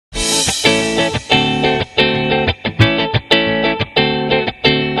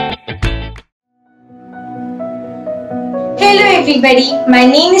everybody, my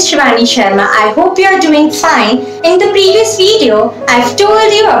name is Shivani Sharma. I hope you are doing fine. In the previous video, I've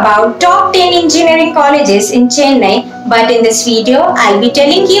told you about top 10 engineering colleges in Chennai, but in this video, I'll be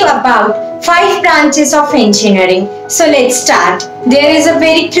telling you about 5 branches of engineering. So let's start. There is a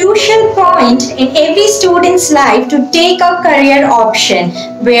very crucial point in every student's life to take a career option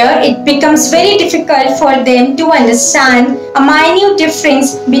where it becomes very difficult for them to understand a minute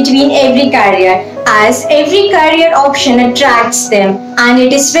difference between every career, as every career option attracts them and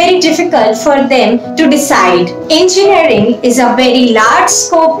it is very difficult for them to decide. Engineering is a very large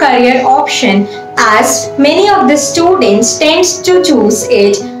scope career option as many of the students tend to choose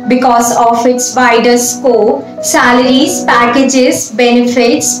it because of its wider scope, salaries, packages,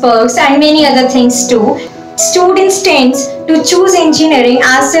 benefits, perks and many other things too. Students tend to choose engineering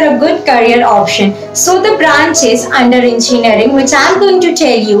as their good career option. So the branches under engineering which I am going to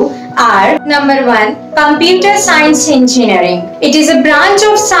tell you are: number 1, computer science engineering. It is a branch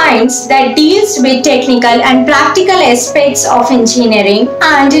of science that deals with technical and practical aspects of engineering,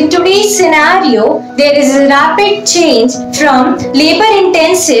 and in today's scenario there is a rapid change from labor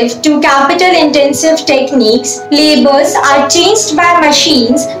intensive to capital intensive techniques. Labors are changed by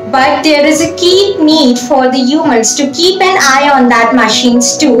machines, but there is a key need for the humans to keep an eye on that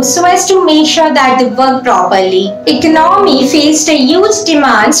machines too, so as to make sure that they work properly. Economy faced a huge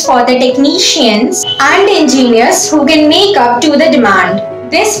demands for the technicians and engineers who can make up to the demand.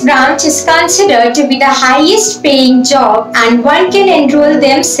 This branch is considered to be the highest paying job, and one can enroll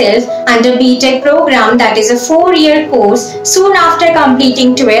themselves under BTech program, that is a 4-year course, soon after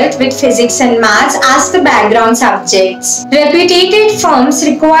completing 12th with physics and maths as the background subjects. Reputed firms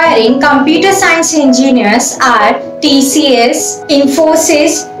requiring computer science engineers are TCS,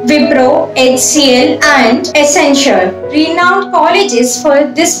 Infosys, Wipro, HCL and Accenture. Renowned colleges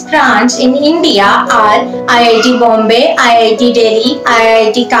for this branch in India are IIT Bombay, IIT Delhi,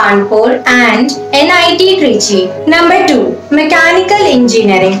 IIT Kanpur and NIT Trichy. Number 2, mechanical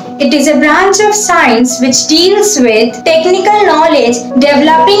engineering. It is a branch of science which deals with technical knowledge,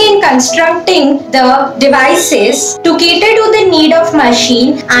 developing and constructing the devices to cater to the need of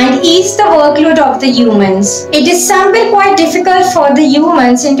machine and ease the workload of the humans. It is somewhere quite difficult for the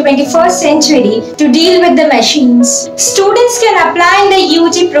humans in 21st century to deal with the machines. Students can apply in the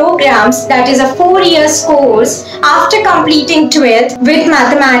UG programs, that is a 4-year course, after completing 12th with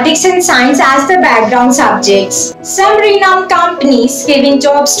mathematics and science as the background subjects. Some renowned companies giving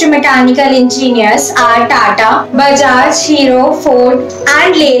jobs to mechanical engineers are Tata, Bajaj, Hero, Ford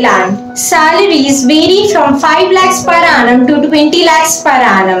and Leyland. Salaries vary from 5 lakhs per annum to 20 lakhs per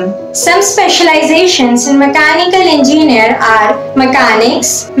annum. Some specializations in mechanical engineer are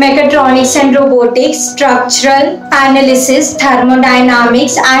mechanics, mechatronics and robotics, structural analysis,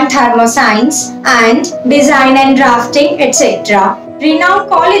 thermodynamics and thermoscience, and design and drafting, etc. Renowned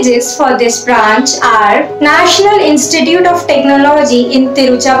colleges for this branch are National Institute of Technology in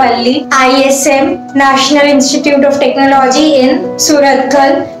Tiruchirappalli, ISM, National Institute of Technology in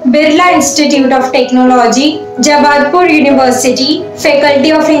Surathkal, Birla Institute of Technology, Jabalpur University,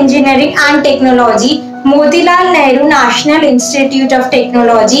 Faculty of Engineering and Technology, Motilal Nehru National Institute of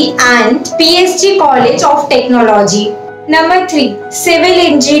Technology and PSG College of Technology. Number 3, civil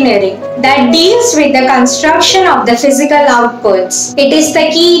engineering, that deals with the construction of the physical outputs. It is the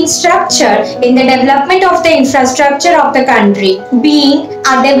key structure in the development of the infrastructure of the country. Being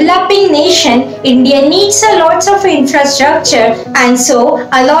a developing nation, India needs a lot of infrastructure and so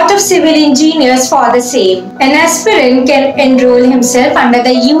a lot of civil engineers for the same. An aspirant can enroll himself under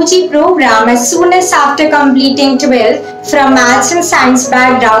the UG program as soon as after completing 12th from maths and science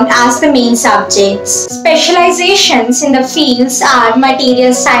background as the main subjects. Specializations in the fields are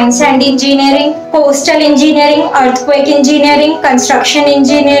material science and engineering, coastal engineering, earthquake engineering, construction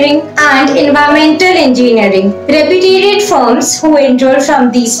engineering and environmental engineering. Reputed firms who enroll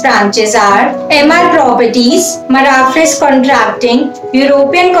from these branches are MR Properties, Marafris Contracting,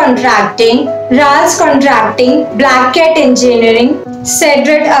 European Contracting, Rals Contracting, Black Cat Engineering,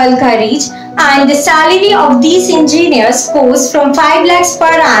 Cedrat Al Kharij, and the salary of these engineers goes from 5 lakhs per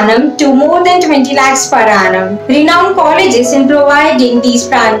annum to more than 20 lakhs per annum. Renowned colleges in providing these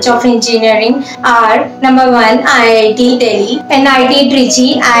branch of engineering are: number 1, IIT Delhi, NIT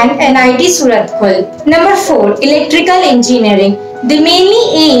Trichy and NIT Surathkal. Number 4, electrical engineering. They mainly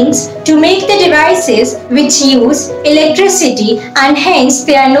aims to make the devices which use electricity and hence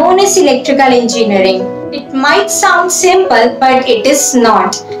they are known as electrical engineering. It might sound simple, but it is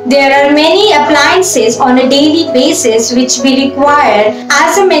not. There are many appliances on a daily basis which we require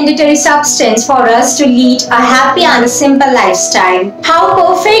as a mandatory substance for us to lead a happy and a simple lifestyle. How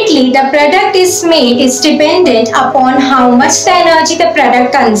perfectly the product is made is dependent upon how much the energy the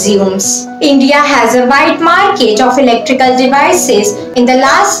product consumes. India has a wide market of electrical devices in the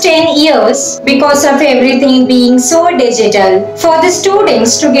last 10 years because of everything being so digital. For the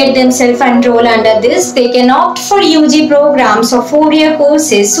students to get themselves enrolled under this, they can opt for UG programs or 4-year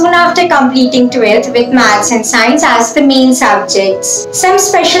courses soon after completing 12th with maths and science as the main subjects. Some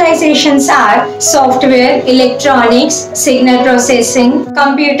specializations are software, electronics, signal processing,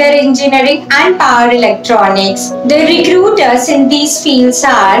 computer engineering and power electronics. The recruiters in these fields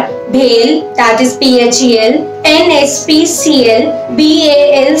are BHEL, that is PHEL, NSPCL,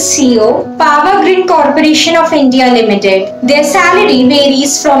 BALCO, Power Grid Corporation of India Limited. Their salary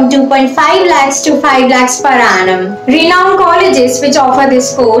varies from 2.5 lakhs to 5 lakhs per annum. Renowned colleges which offer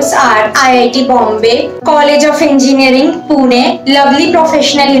this course are IIT Bombay, College of Engineering, Pune, Lovely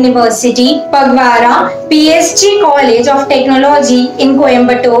Professional University, Pagwara, PSG College of Technology in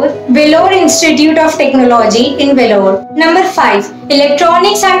Coimbatore, Vellore Institute of Technology in Vellore. Number 5.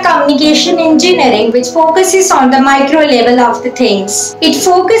 Electronics and Communication Engineering, which focuses on the micro level of the things. It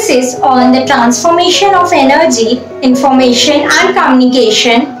focuses on the transformation of energy, information and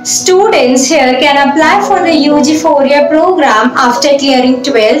communication. Students here can apply for the UG 4-year program after clearing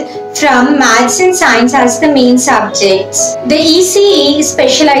 12th from maths and science as the main subjects. The ECE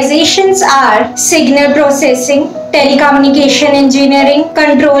specializations are signal processing, telecommunication engineering,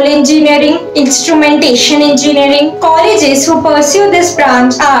 control engineering, instrumentation engineering. Colleges who pursue this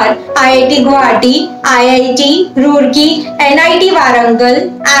branch are IIT Guwahati, IIT Roorkee, NIT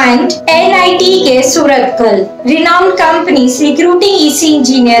Warangal and NIT Surathkal. Renowned companies recruiting EC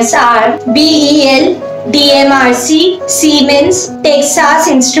engineers are BEL, DMRC, Siemens, Texas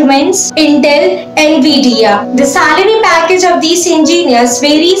Instruments, Intel, Nvidia. The salary package of these engineers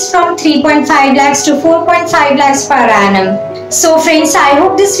varies from 3.5 lakhs to 4.5 lakhs per annum. So friends, I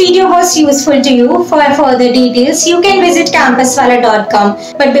hope this video was useful to you. For further details, you can visit campuswala.com.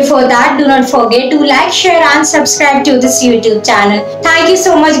 But before that, do not forget to like, share and subscribe to this YouTube channel. Thank you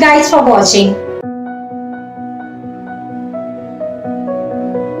so much guys for watching.